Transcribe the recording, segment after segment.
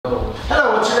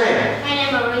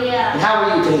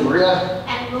today, Maria?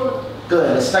 And good.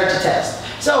 Good, let's start the test.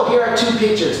 So here are two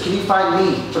pictures. Can you find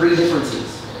me three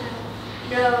differences?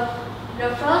 The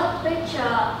first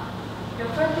picture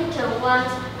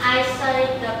once I saw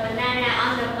the banana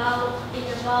on the boat in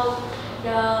the boat.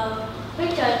 The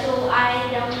picture two I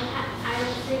don't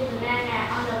see banana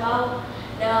on the boat.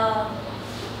 The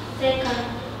second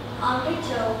on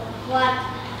picture one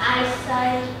I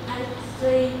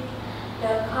see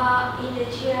the car in the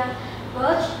chair,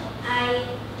 but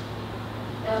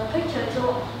the picture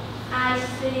two I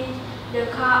see the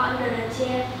car under the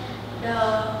chair. The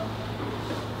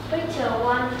picture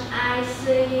one I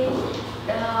see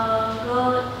the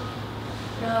girl.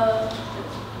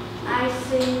 I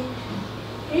see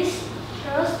this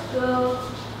first girl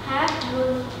have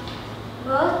moon,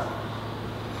 but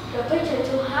the picture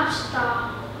two have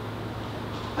star.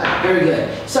 Very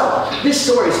good. So this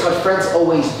story is called Fred's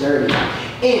Always Dirty.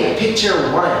 In picture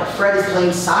one, Fred is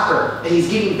playing soccer and he's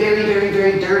getting very, very,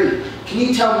 very dirty. Can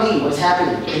you tell me what's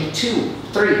happening in 2,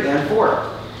 3, and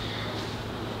 4?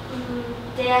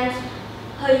 Then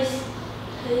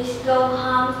he's go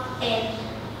home and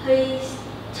he's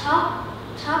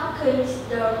talking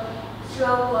the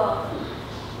shower.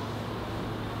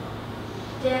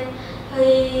 Then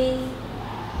he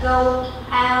go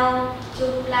out to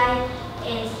play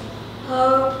and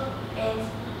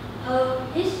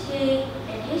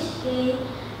he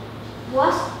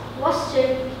was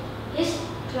washing his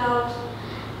clothes.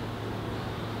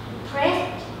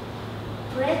 Fred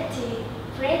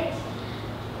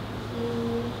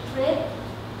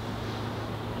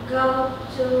go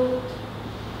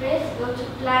to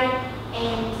play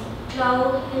and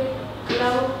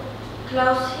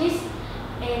close his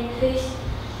and his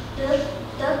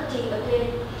dirty again.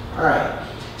 Alright,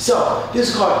 so this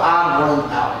is called Odd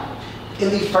One Out. In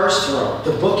the first row,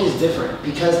 the book is different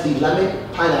because the lemon,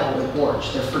 pineapple, and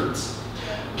orange, they're fruits.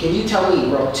 Can you tell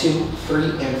me row 2,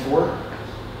 3, and 4?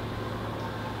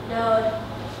 The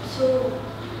two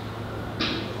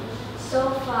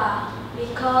so far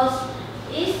because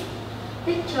each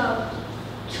picture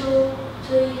 2,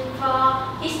 3,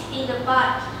 4 is in the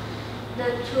back. The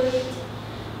tree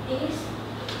is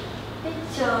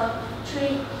picture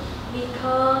 3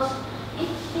 because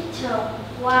each picture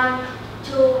 1,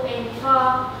 2, and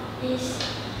 4 is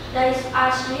there is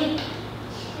asleep.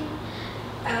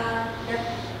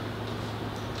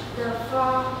 The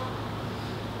 4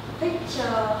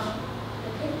 picture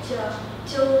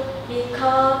 2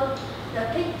 because the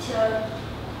picture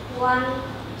 1,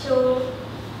 2,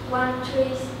 1, 3,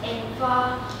 and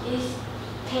 4 is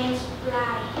 10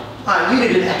 fly. You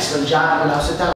did an excellent job. Now sit down.